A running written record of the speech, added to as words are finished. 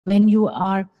when you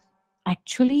are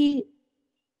actually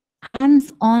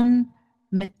hands-on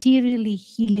materially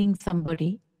healing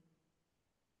somebody,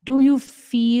 do you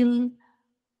feel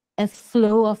a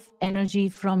flow of energy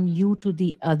from you to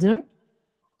the other?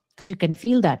 You can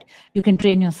feel that. You can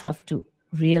train yourself to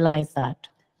realize that,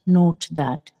 note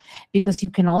that, because you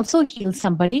can also heal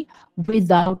somebody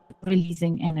without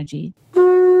releasing energy.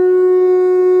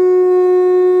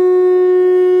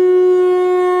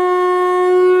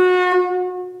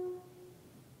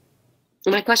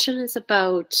 My question is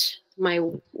about my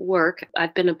work.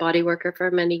 I've been a body worker for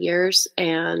many years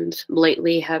and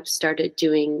lately have started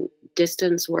doing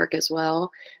distance work as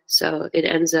well. So it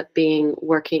ends up being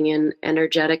working in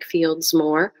energetic fields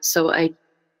more. So I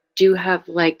do have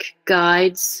like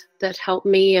guides that help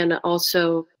me, and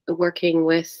also working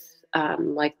with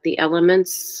like the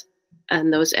elements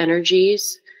and those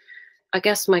energies. I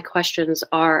guess my questions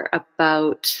are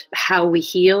about how we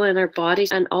heal in our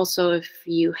bodies, and also if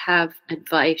you have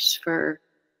advice for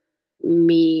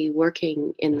me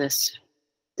working in this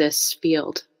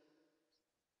field.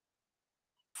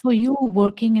 For you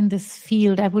working in this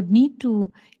field, I would need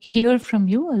to hear from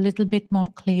you a little bit more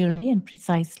clearly and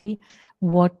precisely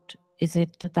what is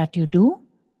it that you do,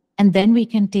 and then we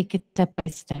can take it step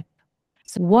by step.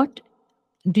 So what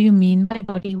do you mean by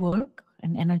body work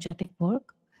and energetic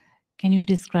work? Can you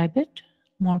describe it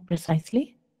more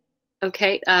precisely?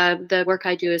 Okay, the work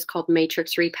I do is called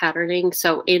matrix repatterning.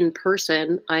 So in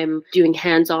person, I'm doing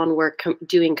hands-on work,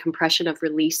 doing compression of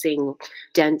releasing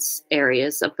dense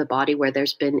areas of the body where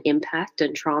there's been impact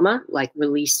and trauma, like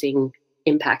releasing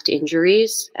impact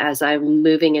injuries. As I'm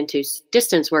moving into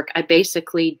distance work, I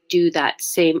basically do that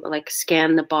same, like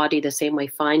scan the body the same way,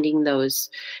 finding those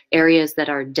areas that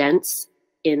are dense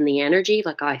in the energy,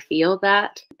 like I feel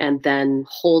that, and then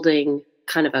holding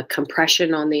kind of a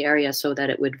compression on the area so that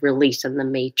it would release in the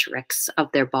matrix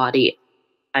of their body.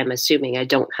 I'm assuming. I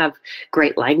don't have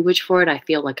great language for it. I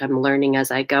feel like I'm learning as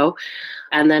I go.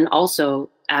 And then also,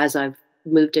 as I've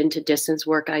moved into distance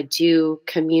work, I do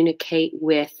communicate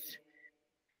with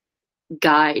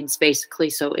guides, basically.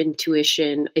 So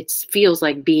intuition, it feels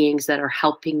like beings that are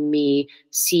helping me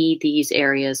see these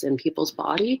areas in people's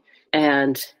body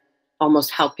and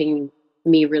almost helping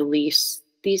me release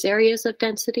these areas of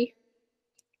density,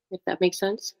 if that makes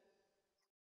sense.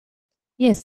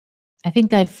 Yes, I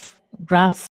think I've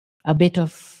grasped a bit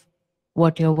of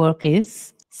what your work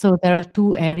is. So there are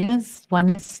two areas. One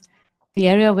is the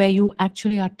area where you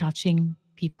actually are touching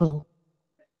people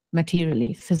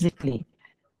materially, physically,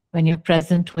 when you're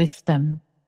present with them.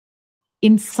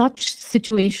 In such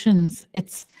situations,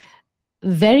 it's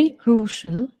very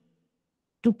crucial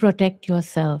to protect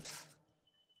yourself,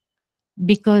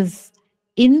 because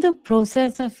in the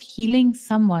process of healing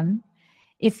someone,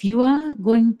 if you are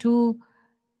going to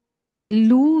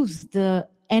lose the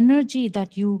energy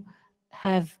that you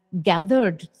have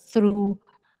gathered through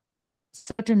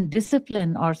certain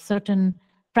discipline or certain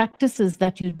practices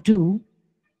that you do,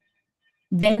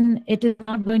 then it is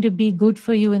not going to be good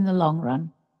for you in the long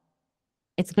run.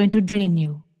 It's going to drain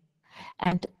you.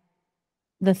 And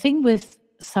the thing with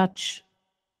such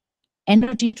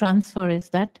energy transfer is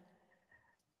that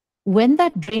when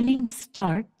that draining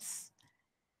starts,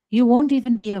 you won't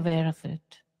even be aware of it.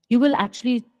 You will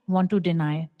actually want to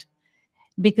deny it,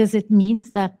 because it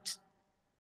means that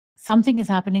something is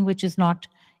happening which is not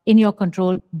in your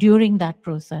control during that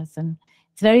process. And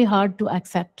it's very hard to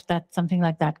accept that something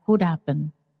like that could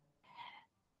happen.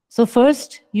 So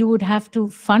first, you would have to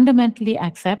fundamentally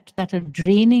accept that a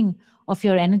draining of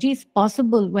your energy is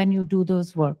possible when you do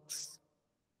those works.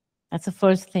 That's the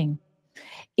first thing.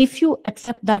 If you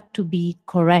accept that to be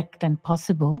correct and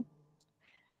possible,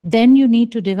 then you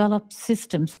need to develop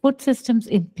systems, put systems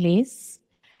in place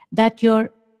that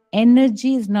your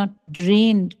energy is not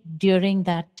drained during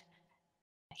that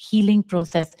healing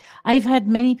process. I've had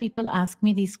many people ask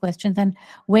me these questions, and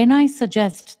when I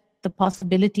suggest the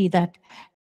possibility that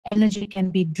energy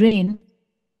can be drained,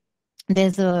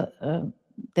 there's a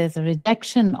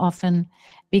rejection often,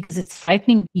 because it's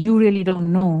frightening. You really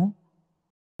don't know,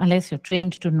 unless you're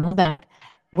trained to know that,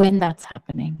 when that's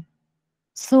happening.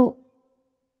 So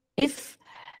if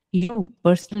you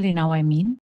personally, now I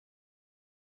mean,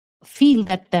 feel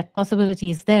that that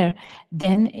possibility is there,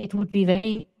 then it would be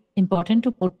very important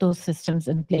to put those systems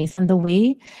in place. And the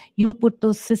way you put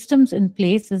those systems in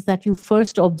place is that you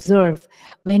first observe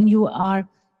when you are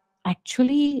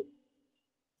actually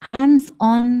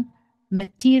hands-on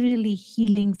materially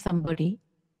healing somebody,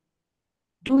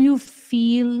 do you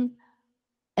feel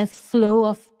a flow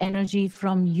of energy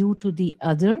from you to the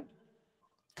other?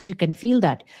 You can feel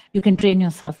that. You can train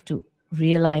yourself to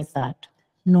realize that,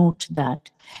 note that,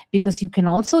 because you can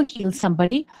also heal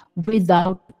somebody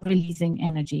without releasing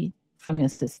energy from your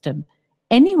system.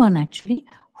 Anyone actually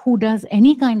who does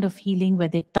any kind of healing where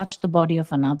they touch the body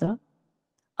of another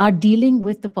are dealing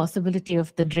with the possibility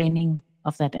of the draining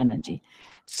of that energy.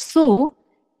 So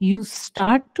you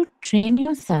start to train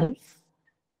yourself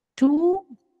to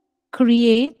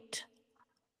create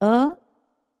a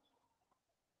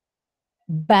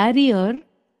barrier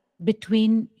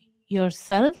between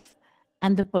yourself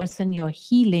and the person you're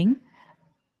healing,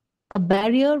 a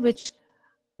barrier which,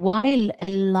 while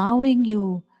allowing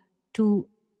you to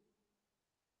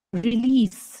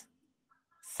release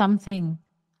something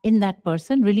in that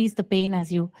person, release the pain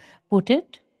as you put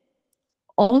it,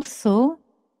 also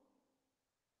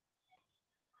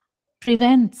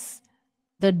prevents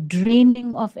the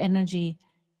draining of energy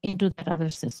into that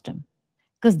other system.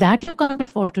 Because that you can't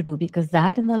afford to do, because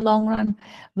that in the long run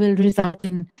will result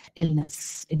in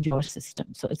illness in your system.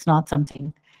 So it's not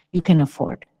something you can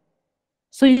afford.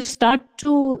 So you start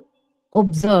to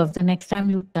observe the next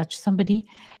time you touch somebody,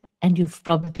 and you've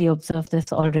probably observed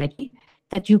this already,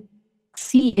 that you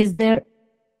see, is there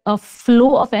a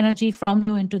flow of energy from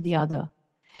you into the other?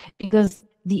 Because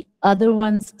the other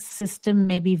one's system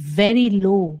may be very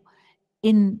low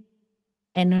in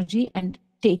energy and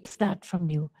takes that from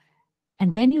you.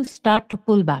 And then you start to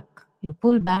pull back. You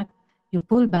pull back, you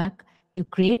pull back, you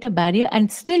create a barrier,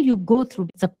 and still you go through.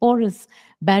 It's a porous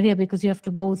barrier because you have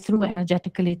to go through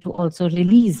energetically to also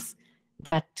release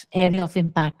that area of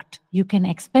impact. You can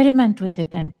experiment with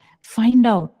it and find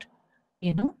out,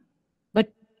 you know.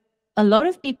 But a lot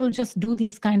of people just do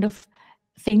these kind of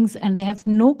things and they have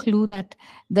no clue that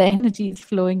the energy is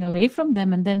flowing away from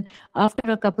them. And then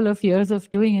after a couple of years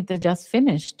of doing it, they're just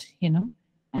finished, you know,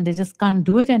 and they just can't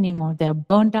do it anymore. They're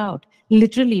burnt out,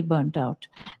 literally burnt out,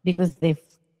 because they've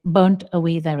burnt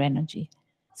away their energy.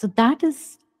 So that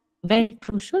is very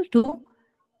crucial to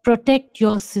protect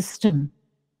your system.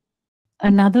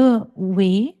 Another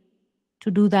way to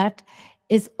do that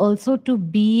is also to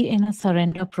be in a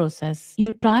surrender process.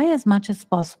 You try as much as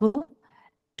possible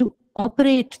to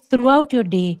operate throughout your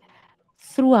day,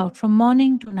 throughout, from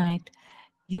morning to night.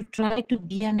 You try to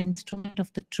be an instrument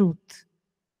of the truth.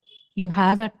 You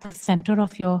have at the center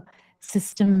of your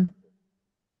system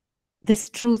this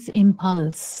truth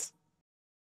impulse.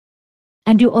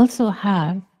 And you also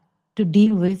have to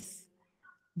deal with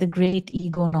the great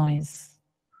ego noise,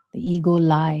 the ego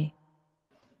lie.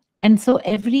 And so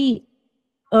every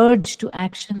urge to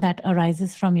action that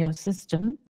arises from your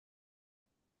system,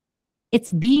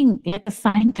 it's being like a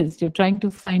scientist. You're trying to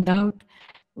find out,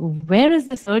 where is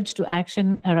this urge to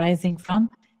action arising from?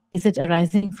 Is it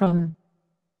arising from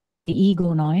the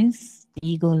ego noise, the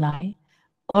ego lie?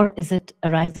 Or is it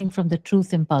arising from the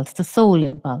truth impulse, the soul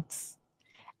impulse?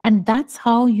 And that's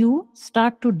how you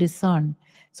start to discern.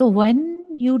 So when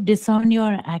you discern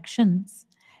your actions,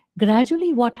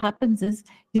 gradually what happens is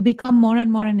you become more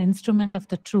and more an instrument of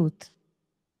the truth.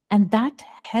 And that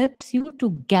helps you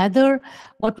to gather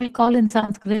what we call in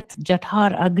Sanskrit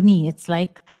Jathar Agni. It's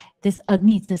like this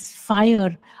Agni, this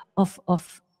fire of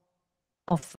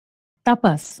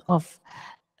tapas, of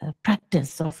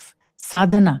practice, of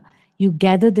sadhana. You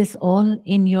gather this all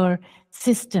in your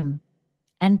system,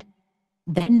 and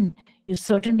then you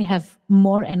certainly have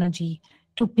more energy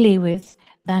to play with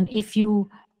than if you,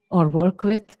 or work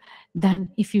with, than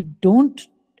if you don't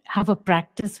have a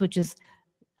practice which is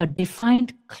a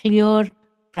defined, clear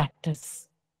practice.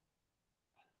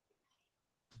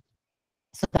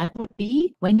 So that would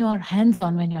be when you're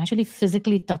hands-on, when you're actually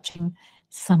physically touching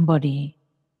somebody.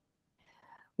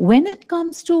 When it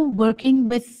comes to working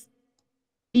with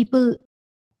people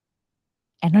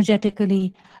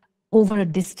energetically over a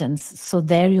distance, so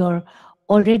there you're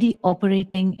already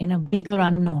operating in a bigger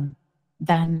unknown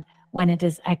than when it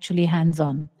is actually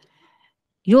hands-on.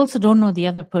 You also don't know the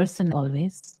other person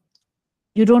always.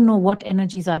 You don't know what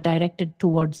energies are directed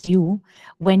towards you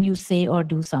when you say or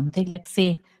do something. Let's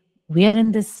say we are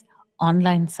in this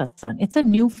online satsang. It's a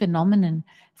new phenomenon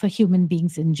for human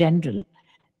beings in general.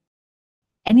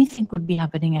 Anything could be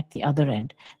happening at the other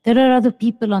end. There are other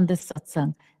people on this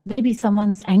satsang. Maybe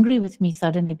someone's angry with me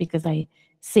suddenly because I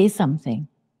say something.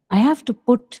 I have to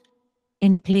put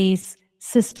in place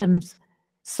systems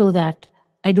so that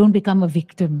I don't become a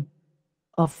victim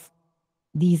of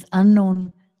these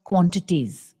unknown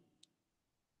quantities.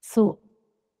 So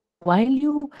while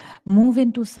you move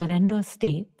into surrender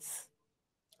states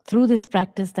through this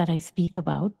practice that I speak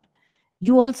about,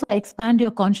 you also expand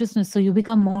your consciousness, so you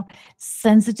become more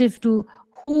sensitive to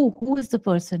who is the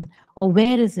person, or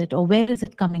where is it, or where is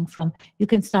it coming from? You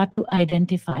can start to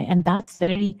identify. And that's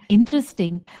very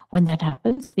interesting when that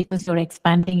happens, because you're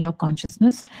expanding your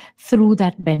consciousness through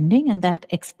that bending, and that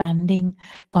expanding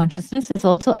consciousness is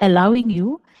also allowing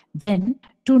you then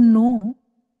to know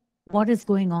what is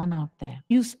going on out there.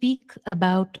 You speak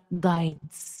about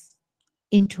guides,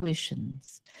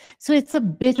 intuitions. So it's a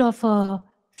bit of a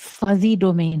fuzzy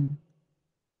domain.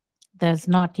 There's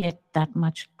not yet that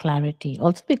much clarity.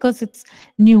 Also because it's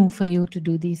new for you to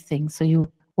do these things. So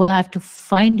you will have to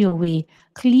find your way,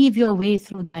 cleave your way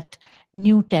through that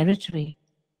new territory.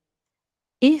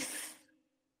 If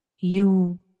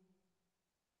you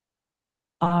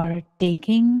are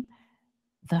taking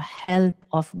the help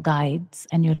of guides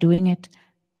and you're doing it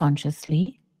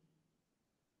consciously,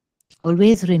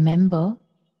 always remember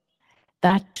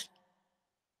that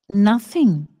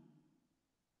nothing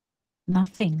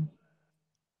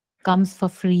comes for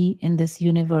free in this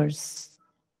universe,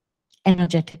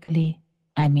 energetically,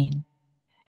 I mean.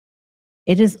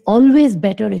 It is always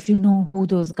better if you know who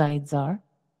those guides are,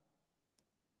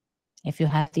 if you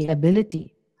have the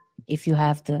ability, if you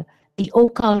have the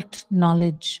occult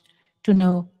knowledge to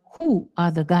know who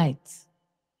are the guides.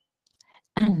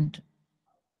 And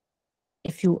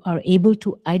if you are able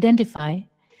to identify,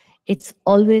 it's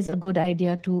always a good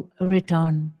idea to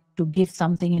return, to give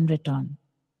something in return.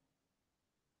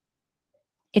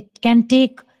 It can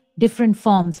take different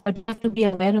forms, but you have to be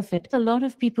aware of it. A lot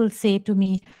of people say to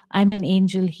me, I'm an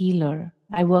angel healer.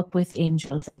 I work with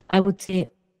angels. I would say,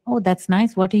 oh, that's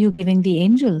nice. What are you giving the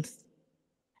angels?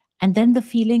 And then the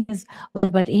feeling is, well,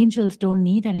 but angels don't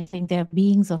need anything. They're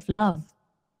beings of love.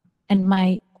 And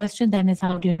my question then is,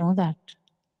 how do you know that?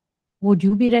 Would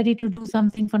you be ready to do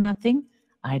something for nothing?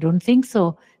 I don't think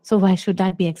so. So why should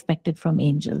that be expected from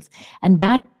angels? And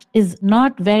that is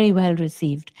not very well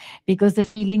received, because the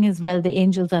feeling is, well, the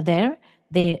angels are there.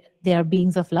 They are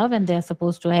beings of love and they're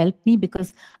supposed to help me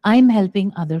because I'm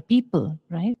helping other people,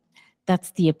 right?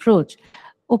 That's the approach.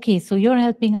 Okay, so you're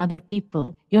helping other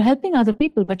people. You're helping other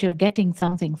people, but you're getting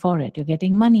something for it. You're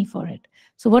getting money for it.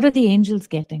 So what are the angels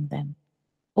getting then?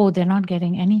 Oh, they're not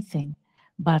getting anything.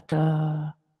 But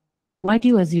why do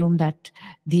you assume that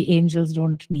the angels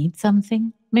don't need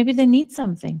something? Maybe they need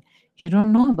something. You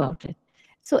don't know about it.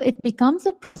 So it becomes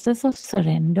a process of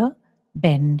surrender,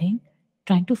 bending,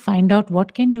 trying to find out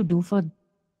what can you do for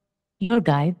your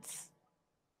guides.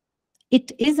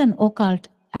 It is an occult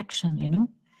action, you know.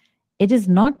 It is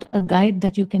not a guide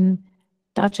that you can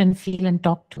touch and feel and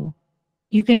talk to.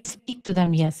 You can speak to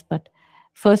them, yes, but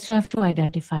first you have to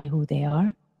identify who they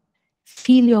are.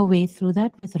 Feel your way through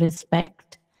that with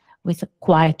respect, with a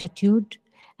quietude,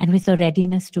 and with a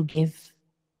readiness to give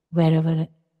wherever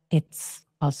it's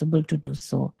possible to do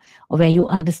so, or where you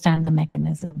understand the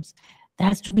mechanisms. There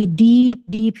has to be deep,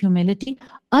 deep humility.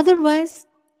 Otherwise,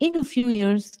 in a few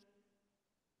years,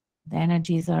 the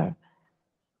energies are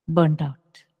burnt out.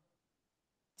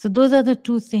 So those are the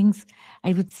two things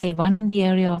I would say. One, the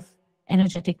area of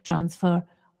energetic transfer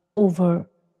over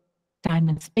time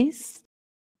and space.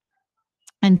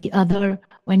 And the other,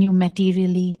 when you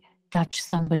materially touch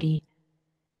somebody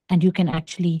and you can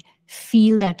actually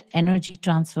feel that energy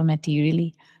transfer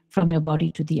materially from your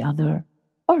body to the other,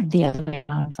 or the other way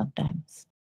around sometimes.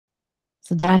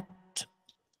 So that,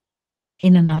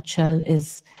 in a nutshell,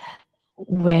 is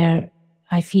where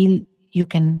I feel you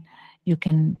can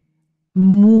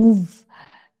move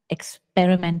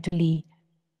experimentally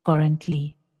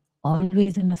currently,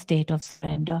 always in a state of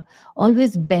surrender,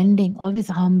 always bending, always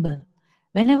humble.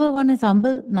 Whenever one is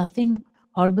humble, nothing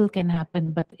horrible can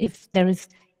happen. But if there is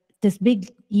this big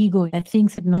ego that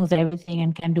thinks it knows everything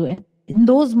and can do it, in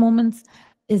those moments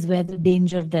is where the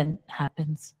danger then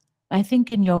happens. I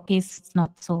think in your case, it's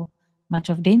not so much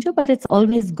of danger, but it's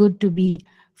always good to be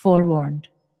forewarned,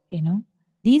 you know.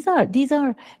 These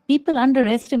are people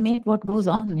underestimate what goes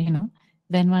on, you know,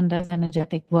 when one does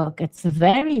energetic work. It's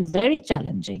very, very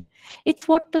challenging. It's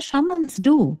what the shamans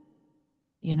do,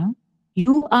 you know.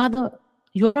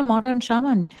 You're a modern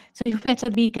shaman, so you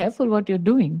better be careful what you're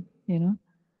doing, you know.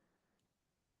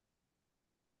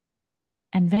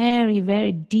 And very,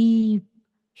 very deep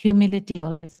humility,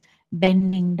 always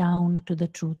bending down to the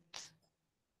truth.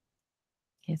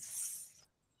 Yes.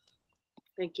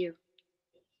 Thank you.